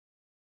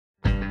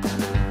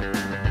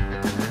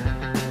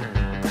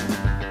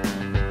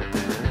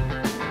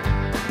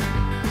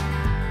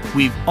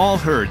We've all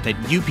heard that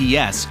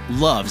UPS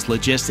loves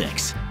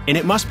logistics, and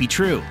it must be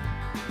true.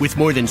 With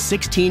more than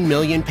 16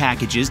 million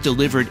packages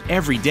delivered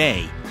every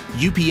day,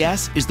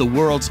 UPS is the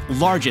world's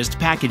largest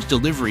package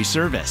delivery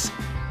service.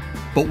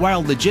 But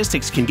while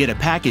logistics can get a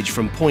package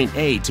from point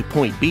A to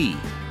point B,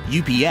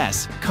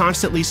 UPS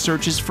constantly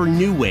searches for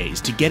new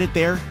ways to get it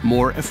there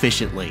more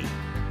efficiently.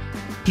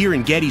 Here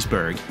in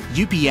Gettysburg,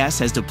 UPS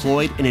has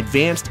deployed an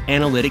advanced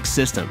analytics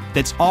system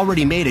that's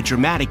already made a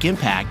dramatic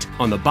impact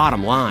on the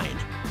bottom line.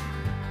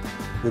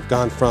 We've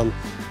gone from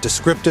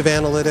descriptive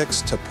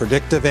analytics to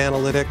predictive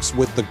analytics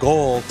with the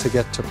goal to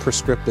get to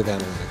prescriptive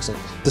analytics. And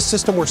the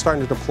system we're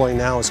starting to deploy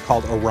now is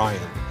called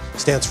Orion. It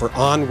stands for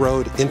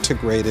On-Road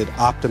Integrated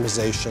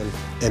Optimization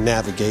and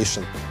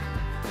Navigation.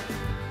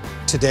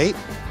 To date,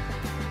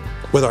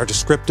 with our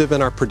descriptive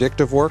and our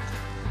predictive work,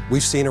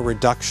 we've seen a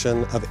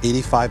reduction of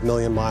 85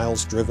 million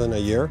miles driven a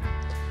year.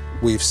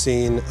 We've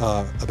seen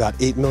about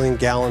 8 million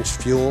gallons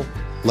fuel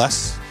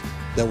less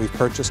than we've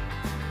purchased.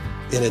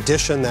 In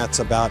addition, that's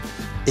about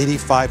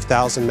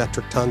 85,000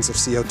 metric tons of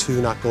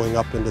CO2 not going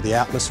up into the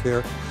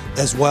atmosphere,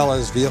 as well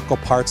as vehicle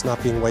parts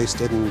not being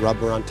wasted and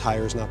rubber on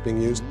tires not being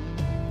used.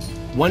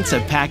 Once a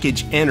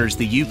package enters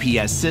the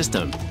UPS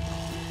system,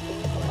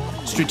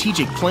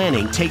 strategic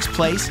planning takes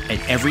place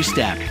at every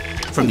step,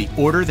 from the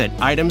order that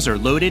items are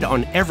loaded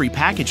on every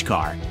package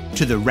car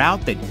to the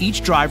route that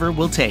each driver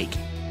will take.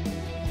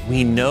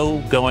 We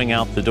know going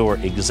out the door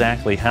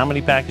exactly how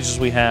many packages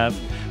we have,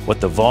 what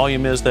the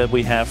volume is that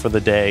we have for the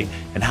day,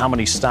 and how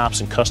many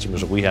stops and customers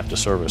that we have to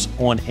service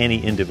on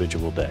any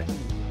individual day.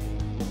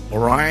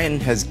 Orion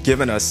has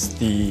given us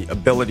the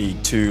ability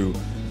to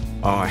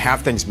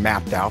have things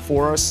mapped out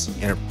for us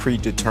in a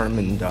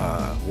predetermined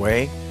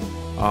way.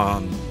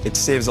 It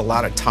saves a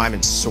lot of time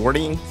in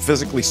sorting,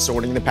 physically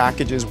sorting the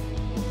packages.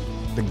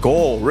 The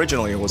goal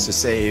originally was to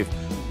save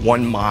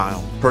 1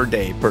 mile per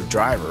day per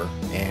driver,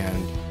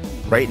 and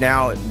right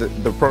now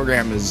the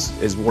program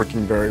is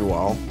working very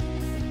well.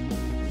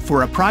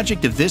 For a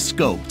project of this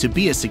scope to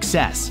be a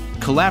success,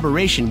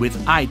 collaboration with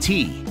IT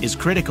is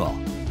critical.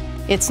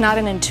 It's not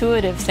an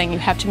intuitive thing. You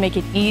have to make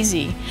it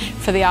easy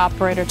for the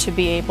operator to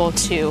be able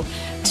to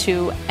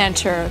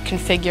enter,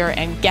 configure,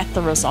 and get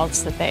the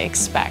results that they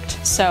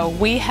expect. So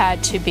we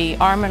had to be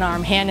arm in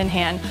arm, hand in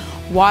hand,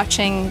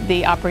 watching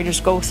the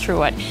operators go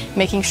through it,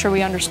 making sure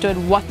we understood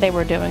what they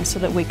were doing so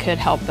that we could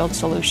help build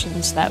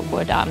solutions that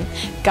would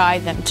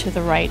guide them to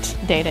the right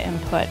data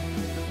input.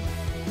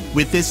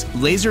 With this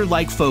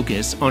laser-like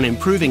focus on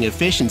improving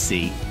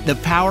efficiency, the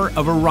power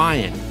of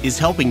Orion is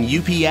helping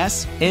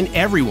UPS and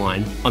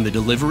everyone on the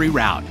delivery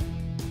route.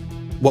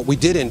 What we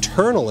did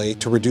internally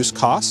to reduce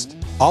cost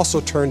also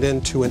turned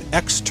into an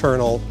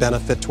external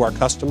benefit to our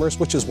customers,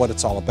 which is what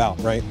it's all about,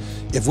 right?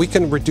 If we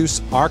can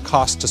reduce our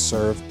cost to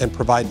serve and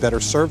provide better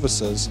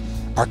services,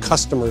 our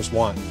customers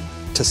want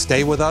to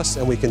stay with us,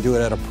 and we can do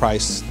it at a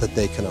price that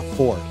they can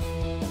afford.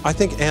 I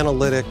think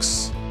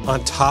analytics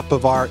on top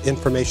of our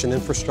information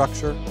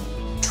infrastructure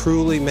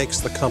truly makes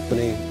the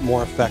company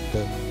more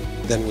effective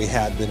than we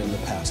had been in the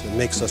past. It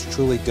makes us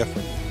truly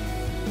different.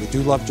 We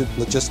do love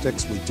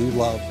logistics, we do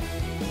love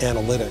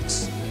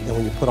analytics, and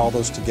when you put all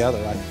those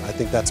together, I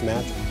think that's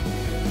magic.